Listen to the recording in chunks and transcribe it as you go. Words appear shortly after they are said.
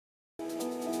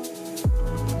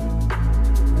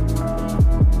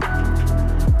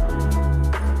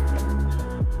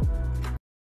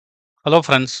Hello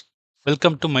friends,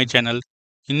 welcome to my channel.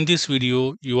 In this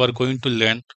video, you are going to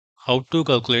learn how to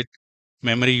calculate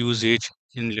memory usage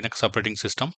in Linux operating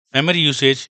system. Memory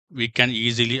usage we can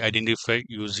easily identify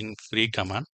using free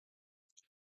command.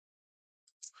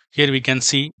 Here we can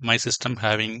see my system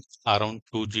having around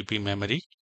 2 GB memory,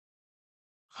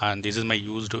 and this is my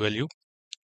used value,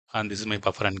 and this is my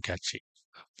buffer and cache.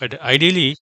 But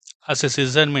ideally, as a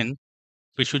sysadmin,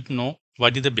 we should know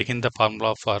what is the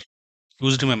formula for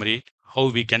used memory,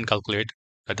 how we can calculate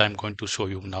that I'm going to show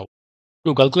you now.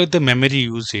 To calculate the memory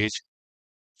usage,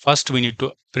 first we need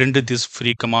to print this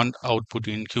free command output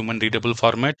in human readable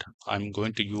format. I'm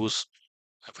going to use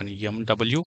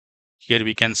 -mw. Here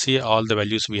we can see all the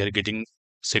values we are getting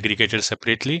segregated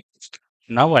separately.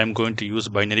 Now I'm going to use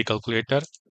binary calculator.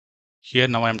 Here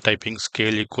now I'm typing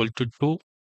scale equal to 2.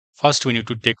 First we need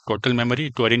to take total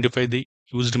memory to identify the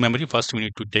used memory. First we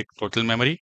need to take total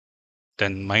memory,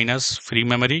 then minus free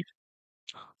memory.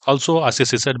 Also, as a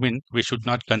sysadmin, we should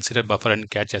not consider buffer and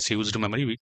cache as used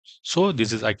memory. So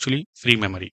this is actually free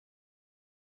memory.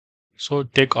 So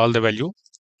take all the value.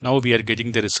 Now we are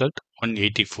getting the result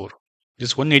 184.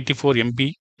 This 184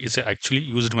 MB is actually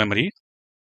used memory.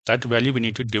 That value we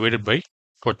need to divide it by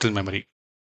total memory.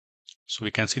 So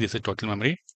we can see this is total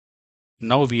memory.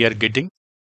 Now we are getting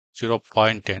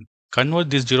 0.10. Convert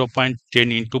this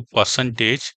 0.10 into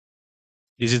percentage.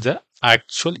 This is the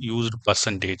actual used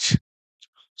percentage.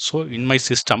 So in my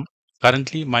system,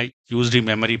 currently my used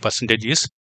memory percentage is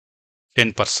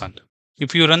 10%.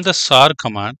 If you run the SAR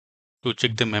command to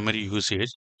check the memory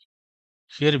usage,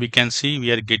 here we can see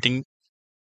we are getting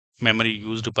memory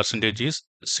used percentage is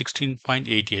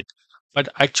 16.88, but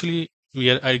actually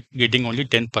we are getting only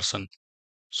 10%.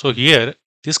 So here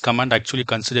this command actually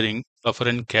considering buffer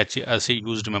and cache as a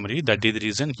used memory. That is the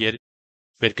reason here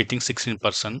we are getting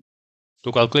 16%.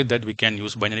 To calculate that, we can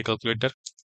use binary calculator.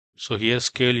 So here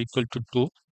scale equal to 2,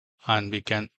 and we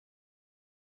can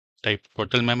type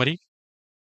total memory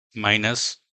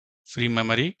minus free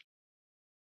memory.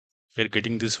 We are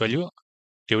getting this value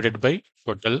divided by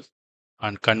total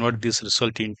and convert this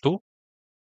result into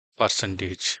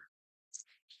percentage.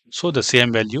 So the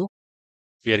same value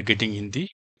we are getting in the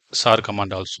SAR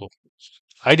command also.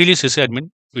 Ideally, sysadmin,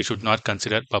 we should not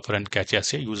consider buffer and cache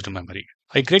as a used memory.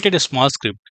 I created a small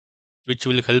script which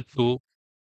will help to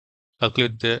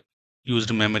calculate the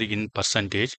used memory in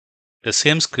percentage. The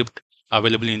same script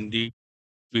available in the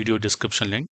video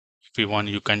description link. If you want,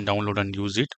 you can download and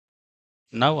use it.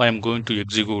 Now I am going to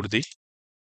execute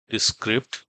this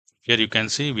script. Here you can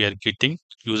see we are getting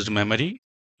used memory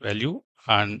value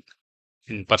and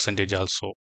in percentage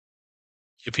also.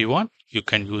 If you want, you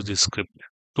can use this script.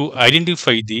 To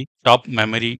identify the top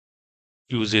memory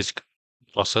usage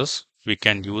process, we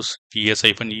can use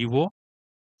ts-evo,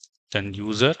 then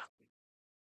user,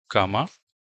 comma,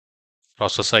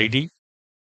 process ID,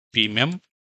 pmem,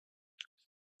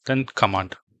 then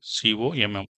command,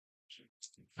 comm.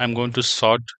 I'm going to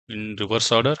sort in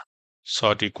reverse order,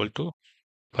 sort equal to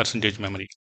percentage memory,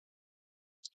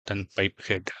 then pipe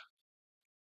head.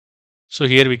 So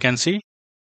here we can see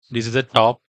this is the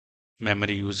top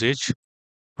memory usage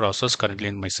process currently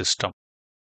in my system.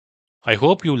 I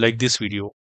hope you like this video.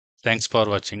 Thanks for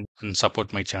watching and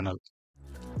support my channel.